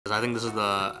because I think this is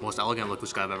the most elegant look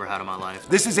fushka I've ever had in my life.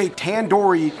 This is a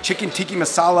tandoori chicken tikka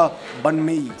masala banh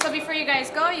mi. So before you guys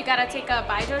go, you gotta take a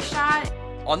baijiu shot.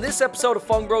 On this episode of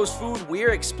Fung Bros Food,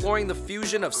 we're exploring the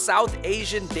fusion of South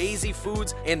Asian daisy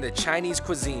foods and the Chinese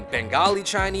cuisine. Bengali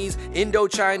Chinese,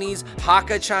 Indo-Chinese,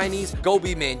 Hakka Chinese,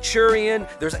 Gobi Manchurian.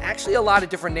 There's actually a lot of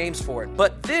different names for it,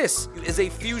 but this is a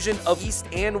fusion of East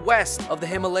and West of the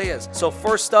Himalayas. So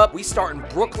first up, we start in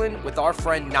Brooklyn with our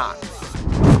friend Nak.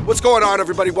 What's going on,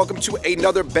 everybody? Welcome to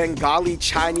another Bengali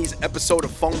Chinese episode of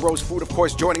Fung Bros Food. Of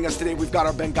course, joining us today, we've got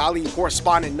our Bengali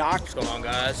correspondent, Nak. What's going on,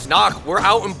 guys? Nak, we're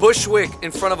out in Bushwick in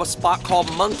front of a spot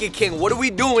called Monkey King. What are we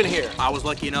doing here? I was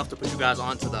lucky enough to put you guys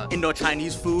on to the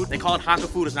Indo-Chinese food. They call it Hakka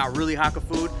food. It's not really Hakka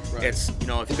food. Right. It's, you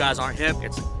know, if you guys aren't hip,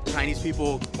 it's Chinese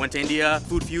people went to India,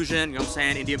 food fusion, you know what I'm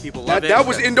saying? Indian people love it. That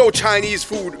was Indo-Chinese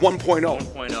food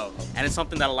 1.0. 1.0. And it's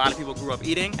something that a lot of people grew up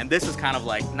eating. And this is kind of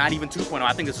like, not even 2.0,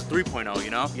 I think this is 3.0, you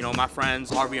know? You know, my friends,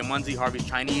 Harvey and Munzi, Harvey's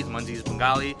Chinese, Munzi's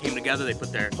Bengali, came together, they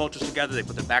put their cultures together, they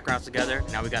put their backgrounds together.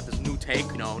 Now we got this new take,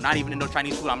 you know, not even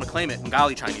Indo-Chinese food, I'm gonna claim it,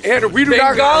 Bengali Chinese food. And we do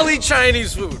not Bengali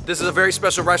Chinese food. This is a very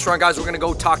special restaurant, guys. We're gonna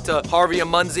go talk to Harvey and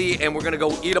Munzi, and we're gonna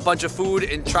go eat a bunch of food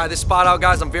and try this spot out,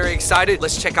 guys. I'm very excited.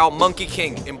 Let's check out Monkey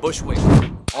King in Bushwick.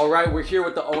 All right, we're here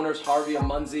with the owners, Harvey and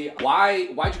Munzi.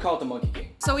 Why'd you call it the Monkey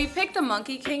King? So we picked the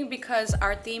Monkey King because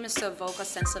our theme is to evoke a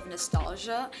sense of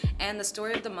nostalgia, and the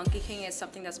story of the Monkey King is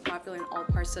something that's popular in all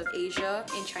parts of Asia.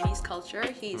 In Chinese culture,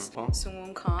 he's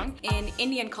Sun Wukong. In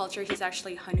Indian culture, he's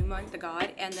actually Hanuman, the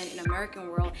god, and then in American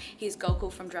world, he's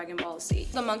Goku from Dragon Ball Z.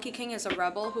 The Monkey King is a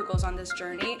rebel who goes on this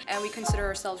journey, and we consider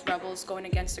ourselves rebels going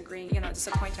against the grain, you know,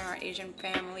 disappointing our Asian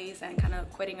families and kind of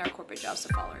quitting our corporate jobs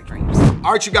to follow our dreams.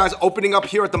 All right, you guys, opening up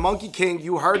here at the Monkey King,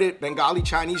 you heard it, Bengali,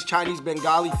 Chinese,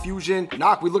 Bengali fusion.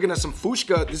 Nak, we're looking at some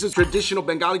fushka. This is traditional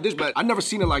Bengali dish, but I've never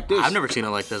seen it like this. I've never seen it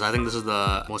like this. I think this is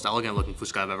the most elegant looking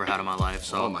fushka I've ever had in my life.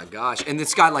 So. Oh my gosh. And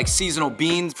it's got like seasonal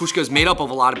beans. Fushka is made up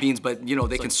of a lot of beans, but you know,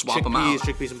 they can swap them out.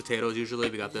 Chickpeas and potatoes usually.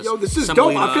 We got this. Yo, this is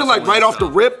dope. I feel like right off the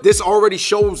rip, this already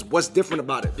shows what's different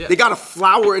about it. Yeah. They got a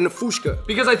flour in the fushka.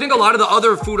 Because I think a lot of the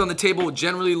other food on the table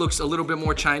generally looks a little bit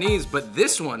more Chinese, but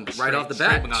this one, right off the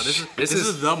bat, this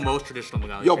is the most traditional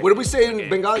Bengali. Yo, what do we say in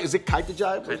Bengali? Is it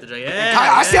kaitijai? Kaitijai,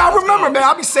 yeah. I remember, man.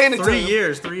 I'll be saying it 3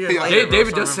 years. 3 years. Yeah, later,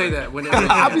 David does say that. When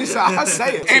I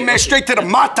say it. Hey, man, straight to the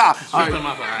mata. Straight to the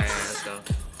mata. All right, let's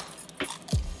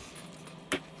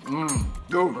go.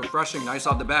 Dude, refreshing, nice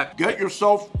off the bat. Get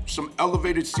yourself some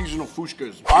elevated seasonal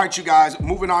fushkas. All right, you guys,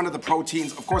 moving on to the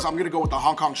proteins. Of course, I'm gonna go with the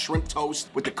Hong Kong shrimp toast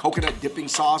with the coconut dipping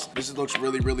sauce. This looks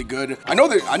really, really good. I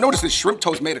noticed the shrimp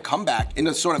toast made a comeback in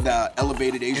the sort of the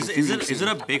elevated Asian fusion. Is it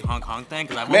a big Hong Kong thing?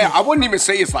 Man, I wouldn't even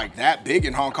say it's like that big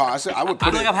in Hong Kong. I would put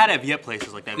I feel like I've had it at Viet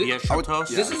places like that. Viet shrimp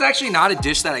toast. This is actually not a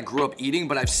dish that I grew up eating,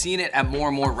 but I've seen it at more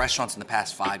and more restaurants in the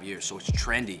past 5 years, so it's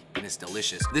trendy and it's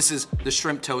delicious. This is the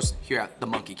shrimp toast here at the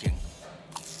Monkey King.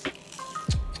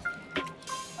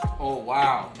 Oh,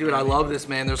 wow. Dude, I love this,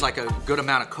 man. There's like a good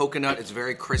amount of coconut. It's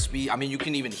very crispy. I mean, you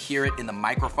can even hear it in the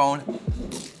microphone.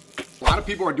 A lot of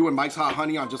people are doing Mike's Hot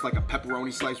Honey on just like a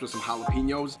pepperoni slice with some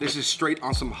jalapenos. This is straight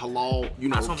on some halal, you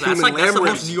know, that's the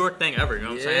most New York thing ever, you know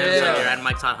what I'm saying? It's like you're adding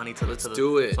Mike's Hot Honey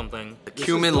to something. The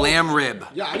cumin lamb rib.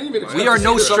 Yeah, I didn't even expect We are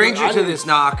no stranger to this,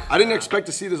 Knock. I didn't expect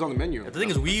to see this on the menu. The thing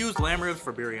is, we used lamb ribs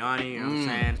for biryani, you know what I'm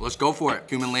saying? Let's go for it.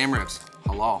 Cumin lamb ribs,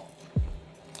 halal.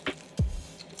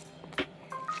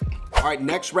 All right,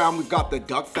 next round, we've got the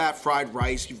duck fat fried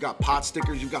rice, you've got pot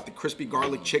stickers, you've got the crispy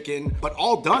garlic chicken, but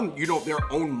all done, you know, their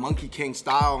own Monkey King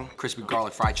style. Crispy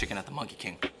garlic fried chicken at the Monkey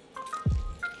King.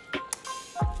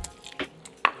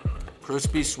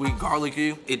 Crispy, sweet,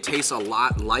 garlicky. It tastes a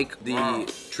lot like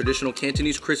the traditional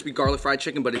Cantonese crispy garlic fried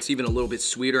chicken, but it's even a little bit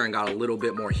sweeter and got a little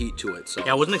bit more heat to it. So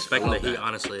yeah, I wasn't expecting the heat,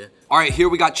 honestly. All right, here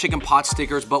we got chicken pot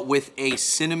stickers, but with a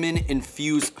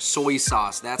cinnamon-infused soy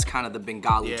sauce. That's kind of the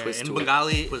Bengali twist to it. In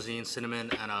Bengali cuisine,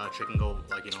 cinnamon and chicken go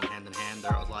like, you know, hand in hand.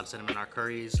 There's a lot of cinnamon in our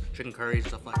curries, chicken curries,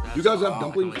 stuff like that. You guys have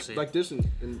dumplings like this?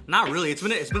 Not really. It's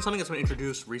been something that's been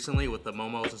introduced recently with the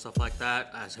momos and stuff like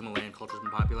that, as Himalayan culture's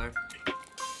been popular.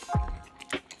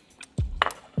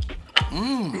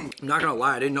 I'm not gonna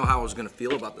lie, I didn't know how I was gonna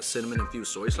feel about the cinnamon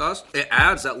infused soy sauce. It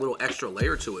adds that little extra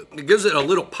layer to it. It gives it a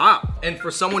little pop. And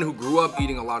for someone who grew up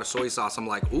eating a lot of soy sauce, I'm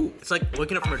like, ooh. It's like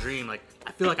waking up from a dream. Like,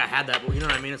 I feel like I had that, but you know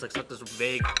what I mean? It's like such this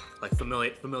vague, like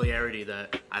familiarity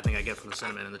that I think I get from the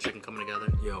cinnamon and the chicken coming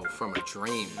together. Yo, from a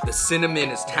dream. The cinnamon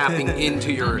is tapping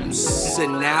into your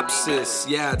synapses.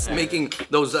 Yeah, it's making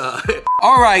those,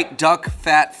 All right, duck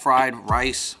fat fried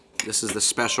rice. This is the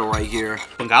special right here.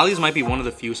 Bengalis might be one of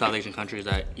the few South Asian countries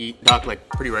that eat duck like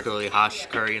pretty regularly, hash,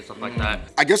 curry, and stuff like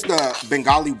that. I guess the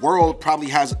Bengali world probably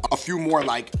has a few more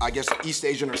like, I guess, East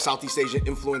Asian or Southeast Asian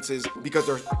influences because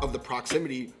of the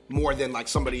proximity more than like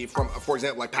somebody from, for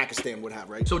example, like Pakistan would have,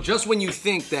 right? So just when you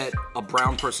think that a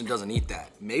brown person doesn't eat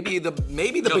that, maybe the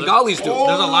Bengalis do.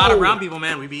 There's a lot of brown people,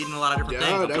 man. We be eating a lot of different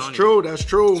things. Yeah, that's true. That's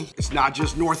true. It's not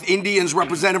just North Indians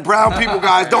representing brown people,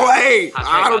 guys. Don't hey.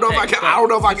 I don't know if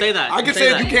I can say that. I can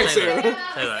say it. You can't say it.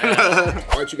 Yeah.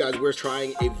 All right, you guys. We're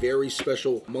trying a very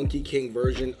special Monkey King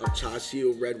version of char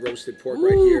siu red roasted pork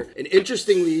right here. And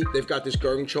interestingly, they've got this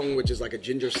gurung, which is like a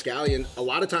ginger scallion, a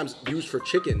lot of times used for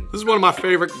chicken. This is one of my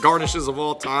favorite garnishes of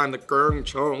all time, the gurung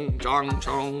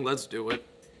chong. Let's do it.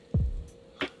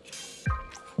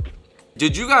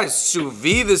 Did you guys sous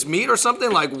vide this meat or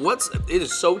something? Like, it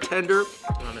is so tender. You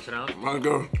wanna mix it out? My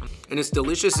God. And it's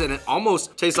delicious, and it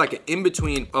almost tastes like an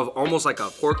in-between of almost like a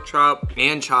pork chop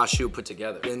and char siu put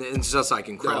together. And it's just like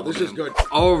incredible. This is good.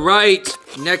 All right,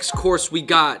 next course we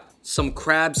got some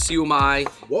crab siu mai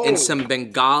and some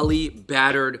Bengali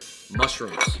battered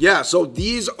mushrooms. Yeah, so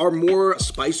these are more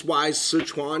spice-wise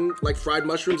Sichuan like fried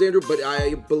mushrooms, Andrew, but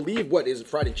I believe, what, is it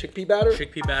fried in chickpea batter?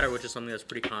 Chickpea batter, which is something that's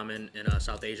pretty common in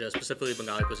South Asia, specifically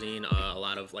Bengali cuisine. A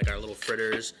lot of like our little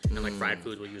fritters and like fried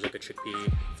foods will use like a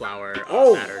chickpea flour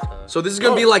batter. So this is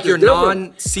gonna be like your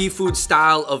non-seafood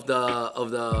style of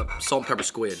the salt and pepper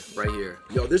squid right here.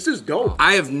 Yo, this is dope.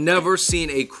 I have never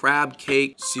seen a crab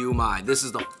cake siu mai. This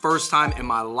is the first time in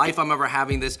my life I'm ever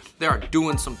having this. They are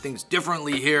doing some things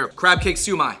differently here. Crab cake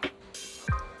siu mai.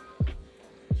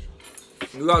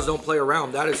 You guys don't play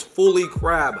around. That is fully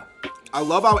crab. I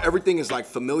love how everything is like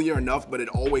familiar enough, but it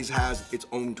always has its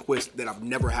own twist that I've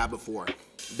never had before.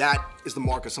 That is the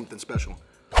mark of something special.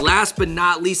 Last but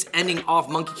not least, ending off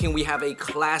Monkey King, we have a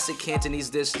classic Cantonese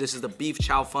dish. This is the beef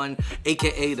chow fun,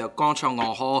 AKA the gong chong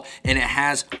ngong ho, and it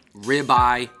has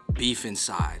ribeye beef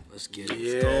inside. Let's get it.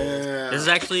 Yeah. This is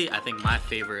actually, I think, my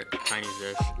favorite Chinese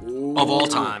dish. Ooh. Of all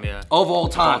time. Yeah. Of all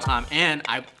time. Of all time. And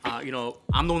you know,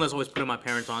 I'm the one that's always putting my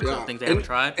parents on to things they haven't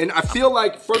tried. And I feel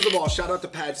like, first of all, shout out to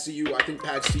Pad Siu. I think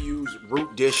Pad Siu's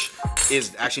root dish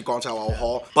is actually gong chao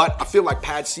hall. But I feel like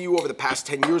Pad Siu over the past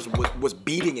 10 years was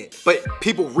beating it. But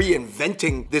people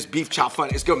reinventing this beef chow fun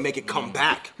is gonna make it come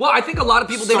back. Well, I think a lot of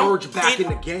people, they don't surge back in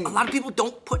the game. A lot of people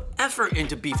don't put effort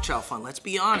into beef chow fun. Let's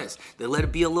be honest. They let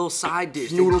it be a little side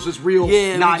dish. Noodles is real,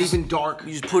 not even dark.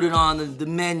 You just put it on the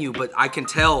menu, but I can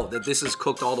tell that this is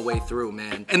cooked all the way through,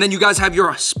 man. And then you guys have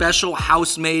your special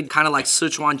house-made, kind of like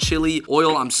Sichuan chili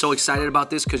oil. I'm so excited about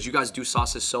this because you guys do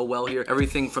sauces so well here.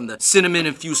 Everything from the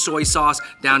cinnamon-infused soy sauce,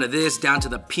 down to this, down to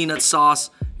the peanut sauce.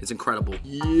 It's incredible.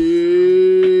 Yeah.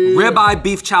 Ribeye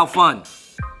beef chow fun.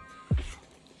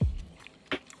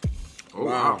 Oh,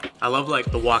 wow. I love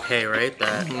like the wok hei, right?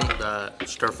 That the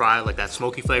stir fry, like that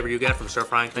smoky flavor you get from stir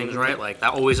frying things, right? Like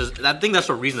that always is. I think that's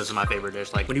the reason this is my favorite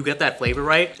dish. Like when you get that flavor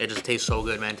right, it just tastes so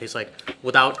good, man. It tastes like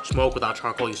without smoke, without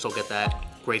charcoal, you still get that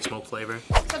great smoke flavor.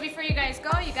 So before you guys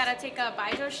go, you gotta take a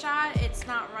baijiu shot. It's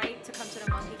not right to come to the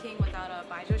Monkey King without a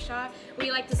baijiu shot. We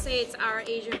like to say it's our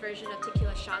Asian version of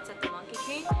tequila shots at the Monkey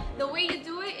King. The way you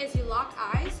do it is you lock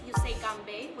eyes, you say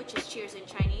ganbei, which is cheers in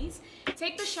Chinese.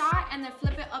 Take the shot and then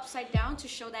flip it upside down to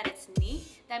show that it's neat.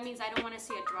 That means I don't want to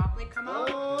see a droplet come out.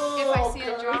 If I see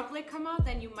a droplet come out,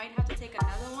 then you might have to take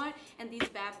another one. And these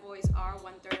bad boys are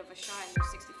 1/3 of a shot and they're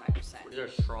 65%. These are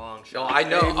strong shots. No, I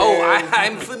know. Hey,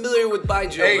 I'm familiar with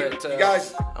baijiu, Hey, but you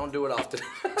guys, I don't do it often.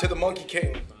 to the Monkey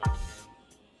King.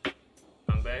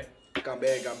 Ganbei.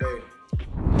 Ganbei, ganbei.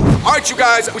 All right, you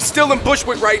guys, we're still in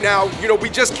Bushwick right now. You know, we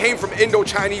just came from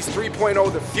Indo-Chinese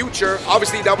 3.0, the future.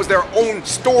 Obviously, that was their own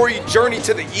story, journey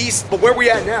to the east. But where we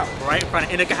at now? Right in front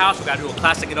of Indo-Hakka house, we gotta do a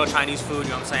classic Indo-Chinese food,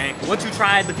 you know what I'm saying? Once you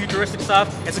try the futuristic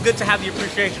stuff, it's good to have the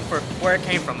appreciation for where it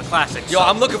came from, the classics. Yo,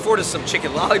 I'm looking forward to some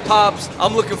chicken lollipops.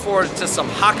 I'm looking forward to some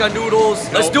Hakka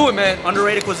noodles. Let's do it, man.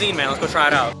 Underrated cuisine, man. Let's go try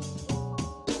it out.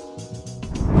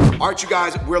 All right, you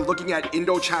guys, we're looking at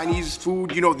Indo-Chinese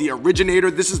food, you know, the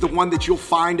originator. This is the one that you'll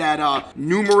find at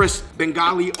numerous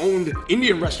Bengali-owned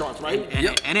Indian restaurants, right? And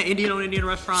at Indian-owned Indian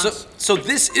restaurants. So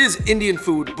this is Indian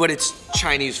food, but it's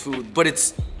Chinese food, but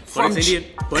it's from Indian,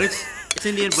 but it's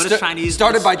Indian, but it's Chinese.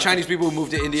 Started by Chinese people who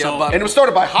moved to India. So- And it was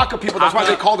started by Hakka people. That's why Hakka-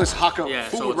 they call this Hakka Yeah,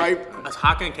 food, so right? That's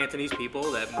Hakka and Cantonese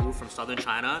people that moved from southern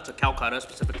China to Calcutta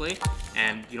specifically,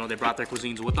 and you know they brought their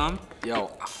cuisines with them.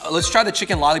 Yo, let's try the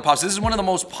chicken lollipops. This is one of the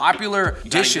most popular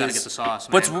dishes. You gotta get the sauce,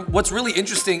 But man. what's really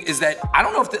interesting is that I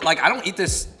don't know if I don't eat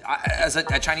this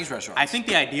at Chinese restaurants. I think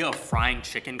the idea of frying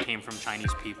chicken came from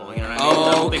Chinese people. You know what I mean?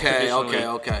 I don't think traditionally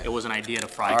okay. It was an idea to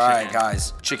fry All chicken. right,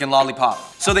 guys, chicken lollipop.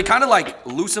 So they kind of like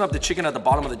loosen up the chicken chicken at the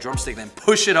bottom of the drumstick, then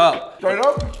push it up. Straight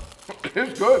up,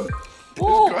 it's good. It's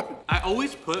good. I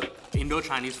always put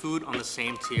Indo-Chinese food on the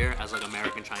same tier as like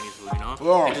American Chinese food, you know?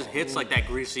 Oh. It just hits like that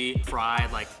greasy,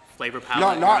 fried, like flavor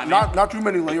palette. Not too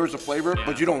many layers of flavor,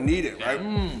 but you don't need it, right?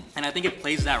 And I think it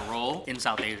plays that role in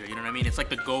South Asia, you know what I mean? It's like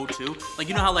the go-to. Like,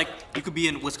 you know how like you could be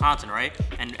in Wisconsin, right?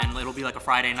 And it'll be like a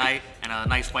Friday night and a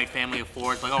nice white family of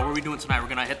four. It's like, oh, what are we doing tonight? We're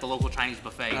gonna hit the local Chinese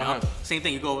buffet, you know? Same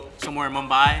thing, you go somewhere in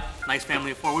Mumbai, nice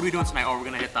family of four. What are we doing tonight? Oh, we're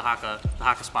gonna hit the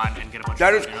Hakka spot and get a bunch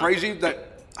That of is food, you know? crazy that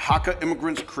Hakka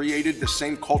immigrants created the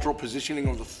same cultural positioning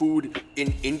of the food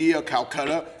in India,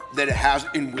 Calcutta, that it has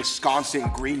in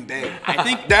Wisconsin, Green Bay. I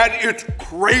think that is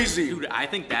crazy. Dude, I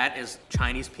think that is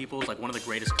Chinese people's like one of the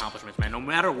greatest accomplishments, man. No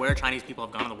matter where Chinese people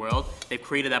have gone in the world, they've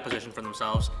created that position for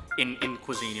themselves in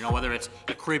cuisine. You know, whether it's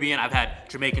the Caribbean, I've had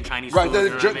Jamaican Chinese Right,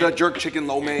 food, the jerk chicken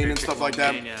lo mein and stuff like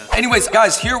that. Yeah. Anyways,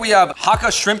 guys, here we have Hakka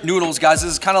shrimp noodles, guys.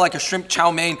 This is kind of like a shrimp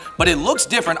chow mein, but it looks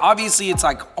different. Obviously, it's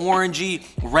like orangey,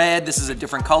 red. This is a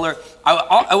different color.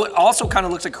 It also kind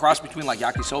of looks like a cross between like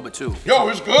yakisoba too. Yo,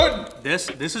 it's good. This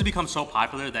has become so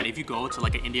popular that if you go to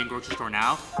like an Indian grocery store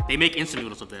now, they make instant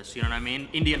noodles of this. You know what I mean?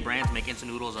 Indian brands make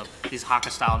instant noodles of these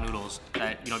Hakka style noodles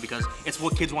that, you know, because it's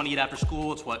what kids want to eat after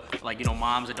school. It's what, like, you know,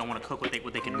 moms that don't want to cook what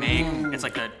they can make. It's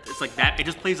like that. It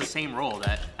just plays the same role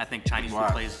that I think Chinese food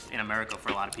plays in America for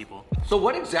a lot of people. So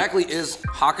what exactly is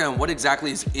Hakka and what exactly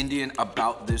is Indian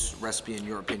about this recipe in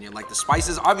your opinion? Like the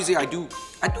spices, obviously I do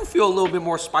feel a little bit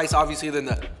more spice obviously than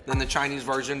the Chinese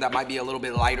version that might be a little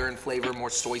bit lighter in flavor,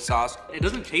 more soy sauce. It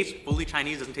doesn't taste fully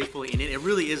Chinese, doesn't taste fully Indian. It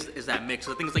really is that mix.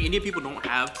 The thing is, like, Indian people don't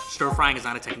have stir frying is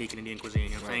not a technique in Indian cuisine. You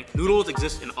know what I'm saying? Noodles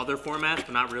exist in other formats,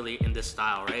 but not really in this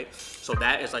style, right? So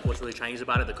that is like what's really Chinese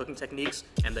about it, the cooking techniques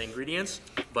and the ingredients.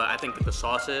 But I think that the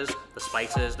sauces, the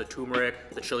spices, the turmeric,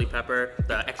 the chili pepper,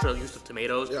 the extra use of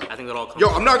tomatoes, I think that all comes. Yo,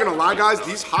 I'm not gonna lie, guys.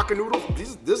 These Hakka noodles,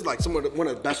 this is like one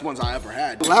of the best ones I ever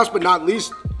had. Last but not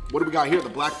least, what do we got here? The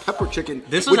black pepper chicken.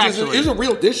 This which actually is a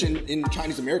real dish in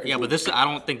Chinese American food. but this, I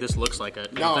don't think this looks like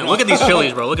it. No. Look at these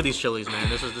chilies, bro. Look at these chilies, man.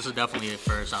 This is definitely it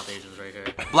for South Asians right here.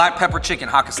 Black pepper chicken,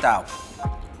 Hakka style.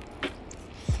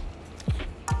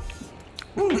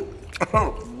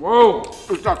 Whoa,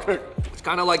 it's not thick. It's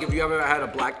kind of like if you ever had a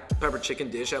black pepper chicken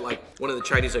dish at like one of the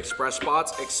Chinese Express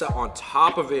spots, except on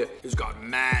top of it, it's got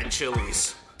mad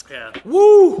chilies. Yeah.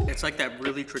 Woo! It's like that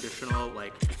really traditional,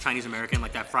 like Chinese American,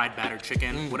 like that fried battered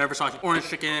chicken, whatever sauce, orange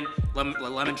chicken,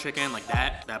 lemon chicken, like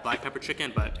that black pepper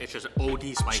chicken, but it's just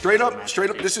OD spicy. Straight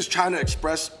up, this is China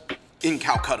Express in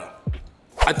Calcutta.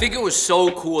 I think it was so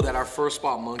cool that our first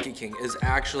spot, Monkey King, is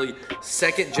actually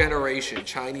second generation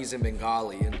Chinese and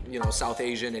Bengali and, you know, South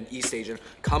Asian and East Asian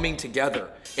coming together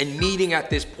and meeting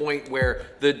at this point where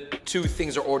the two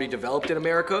things are already developed in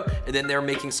America and then they're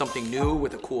making something new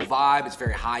with a cool vibe. It's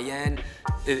very high end.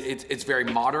 It's very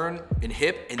modern and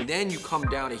hip. And then you come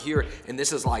down to here and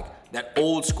this is like that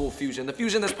old school fusion. The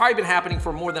fusion that's probably been happening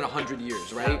for more than 100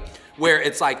 years, right? Where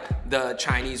it's like the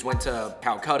Chinese went to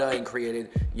Calcutta and created,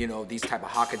 you know, these type of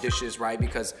Hakka dishes, right?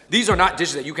 Because these are not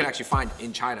dishes that you can actually find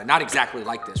in China. Not exactly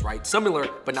like this, right? Similar,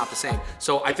 but not the same.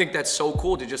 So I think that's so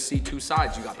cool to just see two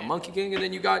sides. You got the Monkey King and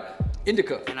then you got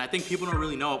Indica. And I think people don't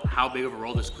really know how big of a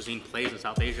role this cuisine plays in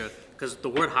South Asia because the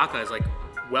word Hakka is like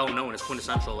well known, it's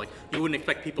quintessential. Like you wouldn't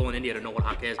expect people in India to know what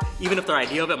Hakka is, even if their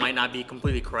idea of it might not be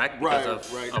completely correct. Because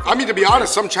of I mean, to be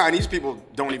honest, some Chinese people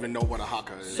don't even know what a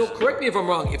Hakka is. So correct me if I'm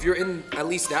wrong, if you're in at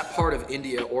least that part of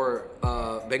India or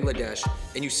Bangladesh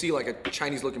and you see like a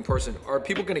Chinese looking person, are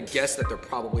people gonna guess that they're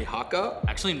probably Hakka?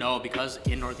 Actually, no, because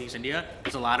in Northeast India,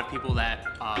 there's a lot of people that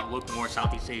look more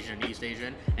Southeast Asian, East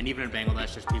Asian, and even in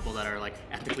Bangladesh, there's people that are like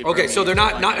ethnically. Okay, so they're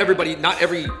Burmese, not everybody, not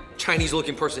every Chinese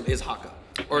looking person is Hakka.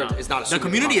 Or it's not a the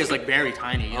community is like very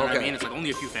tiny, you know what I mean? It's like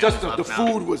only a few families. Just the left now.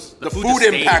 food was, the food just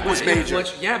impact stayed was with it. major.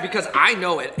 Yeah, because I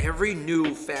know at every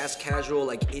new fast casual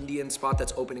like Indian spot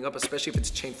that's opening up, especially if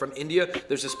it's chained from India,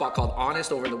 there's a spot called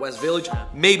Honest over in the West Village.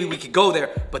 Maybe we could go there,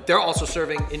 but they're also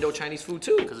serving Indo-Chinese food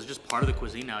too. Because it's just part of the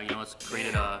cuisine now, you know, it's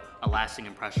created a lasting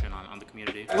impression on the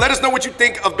community. Let us know what you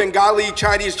think of Bengali,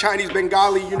 Chinese,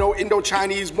 Bengali, you know,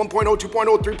 Indo-Chinese, 1.0,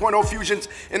 2.0, 3.0 fusions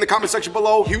in the comment section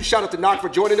below. Huge shout out to Knock for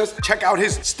joining us. Check out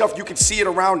his stuff. You can see it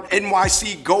around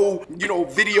NYC Go, you know,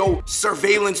 video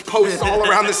surveillance posts all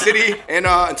around the city. And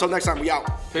until next time, we out.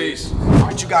 Peace. All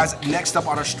right, you guys, next up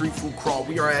on our street food crawl,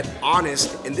 we are at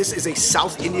Honest, and this is a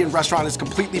South Indian restaurant. It's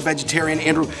completely vegetarian.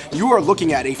 Andrew, you are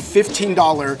looking at a $15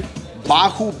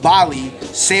 Bahubali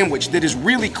sandwich that is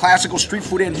really classical street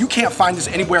food, and you can't find this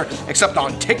anywhere except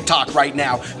on TikTok right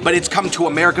now, but it's come to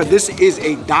America. This is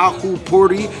a dahu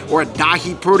puri or a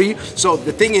dahi puri. So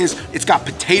the thing is, it's got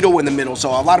potato in the middle. So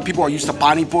a lot of people are used to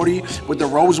pani puri with the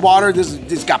rose water.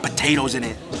 This got potatoes in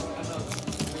it.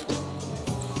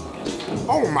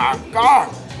 Oh my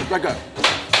God. It's like a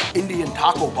Indian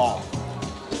taco ball.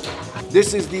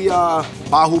 This is the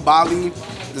Bahubali.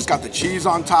 It's got the cheese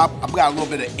on top. I've got a little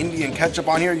bit of Indian ketchup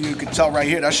on here. You can tell right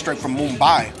here, that's straight from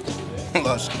Mumbai.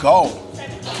 Let's go.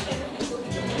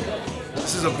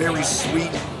 This is a very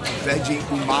sweet veggie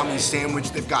umami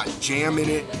sandwich. They've got jam in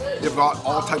it. They've got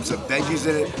all types of veggies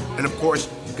in it. And of course,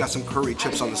 you've got some curry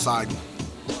chips on the side.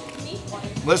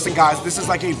 Listen guys, this is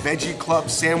like a veggie club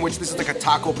sandwich. This is like a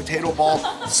taco potato ball.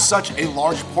 Such a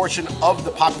large portion of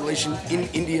the population in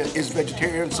India is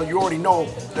vegetarian, so you already know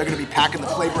they're gonna be packing the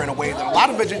flavor in a way that a lot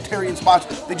of vegetarian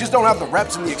spots, they just don't have the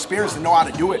reps and the experience to know how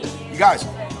to do it. You guys,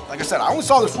 like I said, I only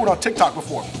saw this food on TikTok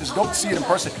before. It's dope to see it in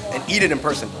person and eat it in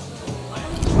person.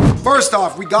 First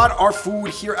off, we got our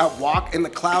food here at Wok in the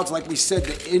Clouds. Like we said,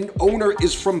 the owner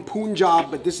is from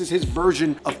Punjab, but this is his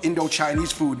version of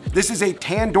Indo-Chinese food. This is a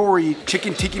tandoori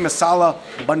chicken tikka masala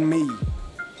banh mi.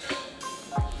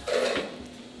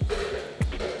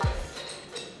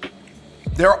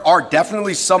 There are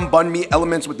definitely some banh mi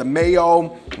elements with the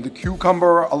mayo, the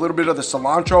cucumber, a little bit of the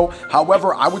cilantro.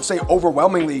 However, I would say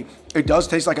overwhelmingly, it does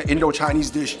taste like an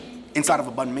Indo-Chinese dish inside of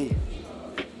a banh mi.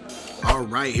 All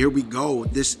right, here we go.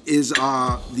 This is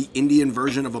the Indian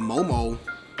version of a momo.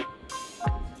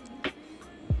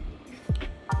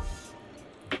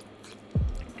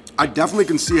 I definitely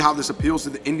can see how this appeals to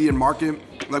the Indian market.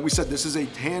 Like we said, this is a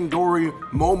tandoori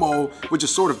momo, which is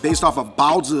sort of based off of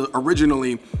baozi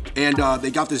originally, and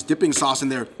they got this dipping sauce in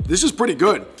there. This is pretty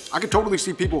good. I could totally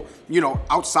see people, you know,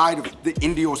 outside of the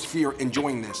Indio-sphere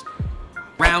enjoying this.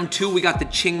 Round two, we got the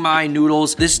Chiang Mai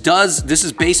noodles. This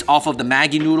is based off of the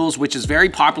Maggi noodles, which is very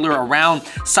popular around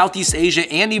Southeast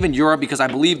Asia and even Europe, because I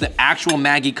believe the actual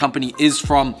Maggi company is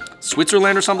from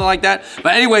Switzerland or something like that.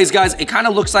 But anyways, guys, it kind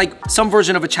of looks like some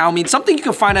version of a chow mein, something you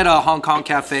can find at a Hong Kong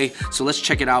cafe. So let's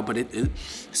check it out, but it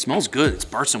smells good. It's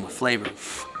bursting with flavor.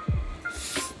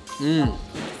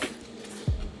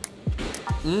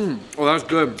 Oh, that's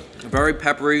good. Very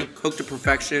peppery, cooked to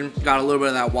perfection. Got a little bit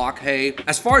of that wok hay.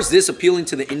 As far as this appealing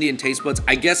to the Indian taste buds,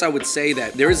 I guess I would say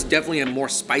that there is definitely a more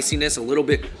spiciness, a little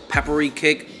bit peppery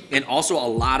kick, and also a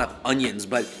lot of onions.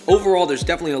 But overall, there's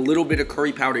definitely a little bit of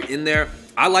curry powder in there.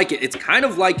 I like it. It's kind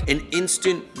of like an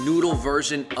instant noodle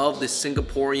version of the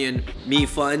Singaporean mee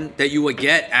fun that you would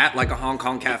get at like a Hong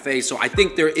Kong cafe. So I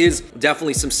think there is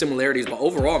definitely some similarities, but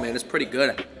overall, man, it's pretty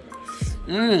good.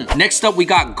 Next up, we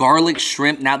got garlic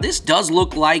shrimp. Now, this does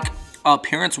look like,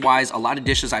 appearance-wise, a lot of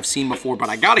dishes I've seen before, but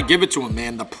I gotta give it to them,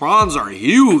 man. The prawns are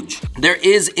huge. There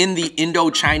is, in the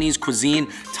Indo-Chinese cuisine,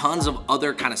 tons of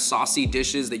other kind of saucy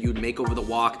dishes that you'd make over the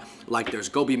wok. Like there's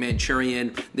gobi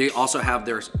Manchurian. They also have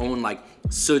their own like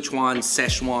Sichuan,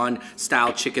 Szechuan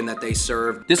style chicken that they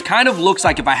serve. This kind of looks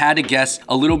like, if I had to guess,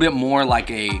 a little bit more like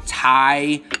a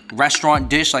Thai restaurant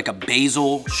dish, like a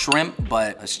basil shrimp,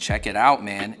 but let's check it out,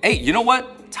 man. Hey, you know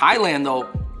what? Thailand though,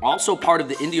 also part of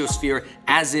the Indiosphere,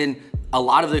 as in a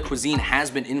lot of the cuisine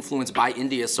has been influenced by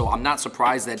India, so I'm not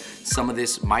surprised that some of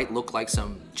this might look like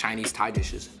some Chinese Thai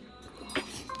dishes.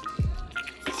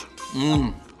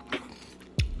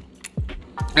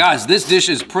 Guys, this dish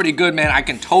is pretty good, man. I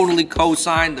can totally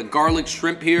co-sign the garlic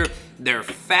shrimp here. They're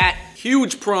fat,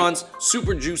 huge prawns,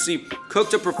 super juicy,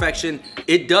 cooked to perfection.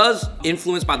 It does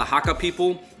influence by the Hakka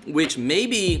people, which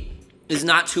maybe is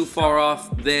not too far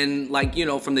off than, like, you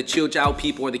know, from the Chiao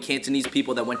people or the Cantonese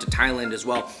people that went to Thailand as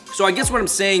well. So I guess what I'm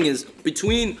saying is,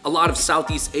 between a lot of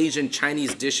Southeast Asian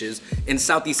Chinese dishes and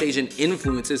Southeast Asian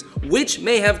influences, which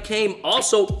may have came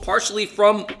also partially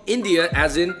from India,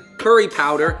 as in curry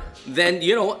powder, then,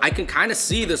 you know, I can kind of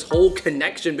see this whole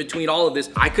connection between all of this.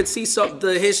 I could see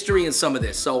the history in some of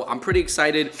this. So I'm pretty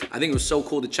excited. I think it was so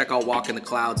cool to check out Wok in the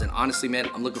Clouds. And honestly, man,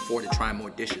 I'm looking forward to trying more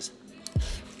dishes.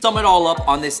 Sum it all up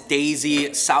on this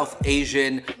Daisy South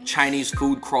Asian Chinese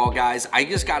food crawl, guys. I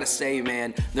just gotta say,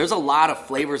 man, there's a lot of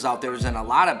flavors out there and a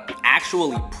lot of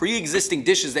actually pre-existing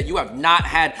dishes that you have not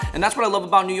had. And that's what I love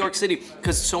about New York City,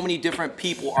 because so many different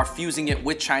people are fusing it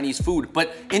with Chinese food.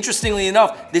 But interestingly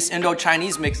enough, this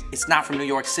Indo-Chinese mix, it's not from New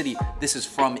York City. This is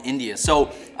from India.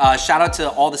 So shout out to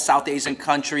all the South Asian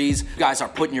countries. You guys are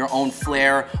putting your own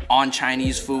flair on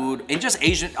Chinese food and just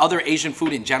other Asian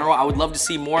food in general. I would love to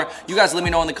see more. You guys let me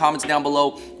know in the comments down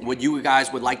below what you guys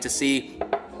would like to see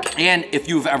and if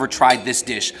you've ever tried this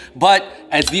dish. But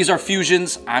as these are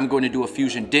fusions, I'm going to do a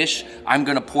fusion dish. I'm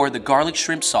going to pour the garlic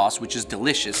shrimp sauce, which is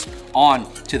delicious, on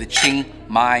to the Chiang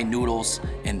Mai noodles,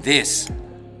 and this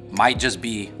might just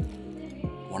be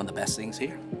one of the best things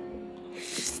here.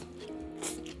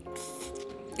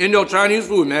 Indo-Chinese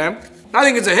food, man. I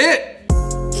think it's a hit.